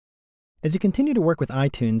As you continue to work with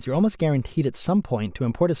iTunes, you're almost guaranteed at some point to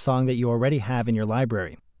import a song that you already have in your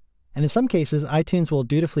library. And in some cases, iTunes will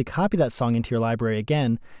dutifully copy that song into your library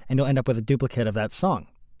again, and you'll end up with a duplicate of that song.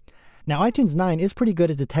 Now, iTunes 9 is pretty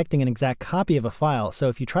good at detecting an exact copy of a file, so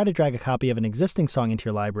if you try to drag a copy of an existing song into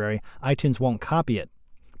your library, iTunes won't copy it.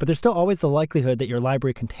 But there's still always the likelihood that your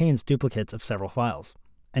library contains duplicates of several files,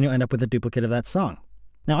 and you'll end up with a duplicate of that song.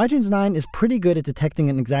 Now, iTunes 9 is pretty good at detecting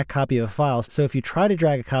an exact copy of a file, so if you try to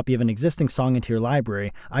drag a copy of an existing song into your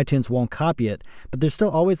library, iTunes won't copy it, but there's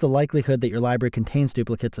still always the likelihood that your library contains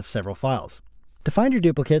duplicates of several files. To find your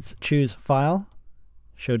duplicates, choose File,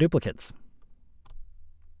 Show Duplicates.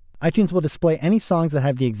 iTunes will display any songs that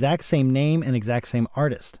have the exact same name and exact same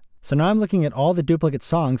artist. So now I'm looking at all the duplicate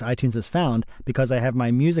songs iTunes has found because I have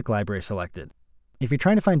my music library selected. If you're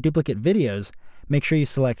trying to find duplicate videos, make sure you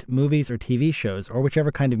select movies or TV shows or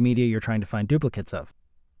whichever kind of media you're trying to find duplicates of.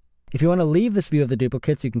 If you want to leave this view of the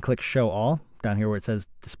duplicates, you can click Show All, down here where it says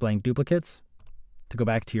Displaying Duplicates, to go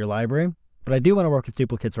back to your library. But I do want to work with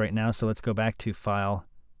duplicates right now, so let's go back to File,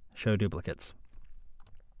 Show Duplicates.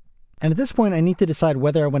 And at this point, I need to decide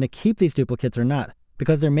whether I want to keep these duplicates or not,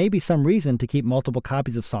 because there may be some reason to keep multiple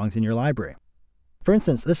copies of songs in your library. For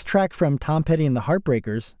instance, this track from Tom Petty and the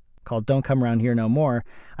Heartbreakers, called Don't Come Around Here No More,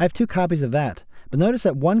 I have 2 copies of that. But notice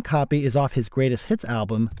that one copy is off his Greatest Hits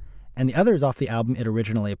album, and the other is off the album it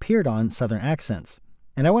originally appeared on, Southern Accents.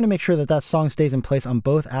 And I want to make sure that that song stays in place on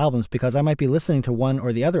both albums because I might be listening to one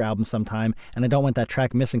or the other album sometime, and I don't want that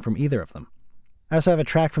track missing from either of them. I also have a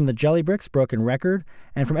track from the Jelly Bricks, Broken Record,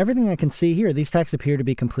 and from everything I can see here, these tracks appear to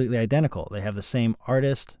be completely identical. They have the same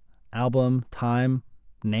artist, album, time,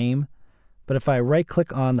 name. But if I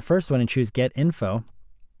right-click on the first one and choose Get Info,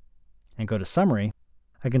 and go to Summary,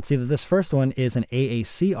 I can see that this first one is an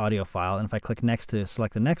AAC audio file, and if I click Next to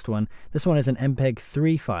select the next one, this one is an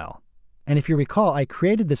MPEG-3 file. And if you recall, I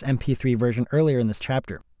created this MP3 version earlier in this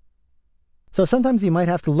chapter. So sometimes you might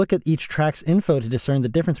have to look at each track's info to discern the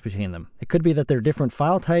difference between them. It could be that they're different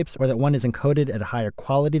file types, or that one is encoded at a higher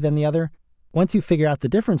quality than the other. Once you figure out the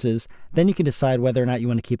differences, then you can decide whether or not you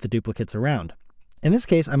want to keep the duplicates around. In this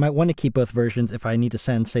case, I might want to keep both versions if I need to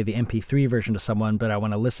send, say, the MP3 version to someone, but I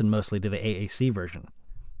want to listen mostly to the AAC version.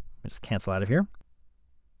 Let me just cancel out of here.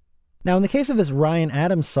 Now, in the case of this Ryan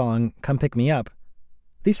Adams song, Come Pick Me Up,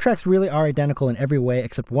 these tracks really are identical in every way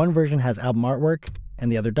except one version has album artwork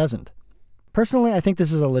and the other doesn't. Personally, I think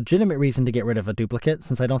this is a legitimate reason to get rid of a duplicate,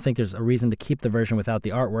 since I don't think there's a reason to keep the version without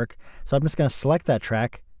the artwork, so I'm just going to select that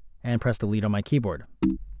track and press Delete on my keyboard.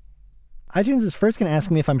 iTunes is first going to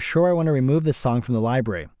ask me if I'm sure I want to remove this song from the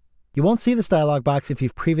library. You won't see this dialog box if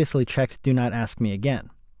you've previously checked Do Not Ask Me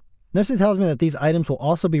Again. Notice it tells me that these items will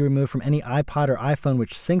also be removed from any iPod or iPhone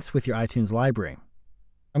which syncs with your iTunes library.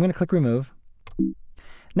 I'm going to click Remove.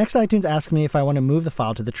 Next, iTunes asks me if I want to move the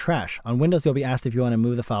file to the trash. On Windows, you'll be asked if you want to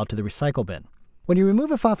move the file to the recycle bin. When you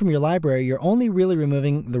remove a file from your library, you're only really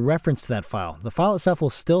removing the reference to that file. The file itself will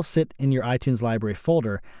still sit in your iTunes library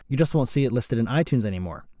folder. You just won't see it listed in iTunes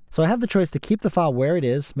anymore. So I have the choice to keep the file where it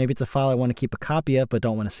is. Maybe it's a file I want to keep a copy of but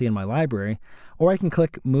don't want to see in my library. Or I can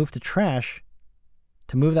click Move to Trash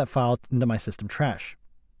to move that file into my system trash.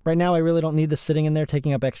 Right now, I really don't need this sitting in there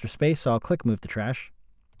taking up extra space, so I'll click Move to Trash.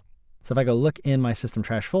 So if I go look in my system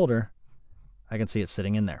trash folder, I can see it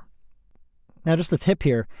sitting in there. Now, just a tip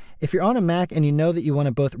here, if you're on a Mac and you know that you want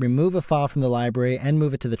to both remove a file from the library and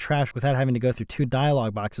move it to the trash without having to go through 2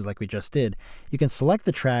 dialog boxes like we just did, you can select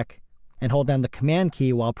the track and hold down the Command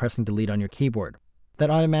key while pressing Delete on your keyboard. That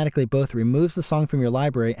automatically both removes the song from your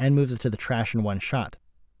library and moves it to the trash in one shot.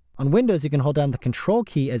 On Windows, you can hold down the Control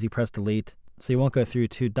key as you press Delete, so you won't go through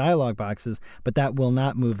 2 dialog boxes, but that will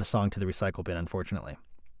not move the song to the recycle bin, unfortunately.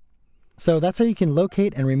 So that's how you can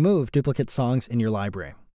locate and remove duplicate songs in your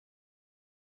library.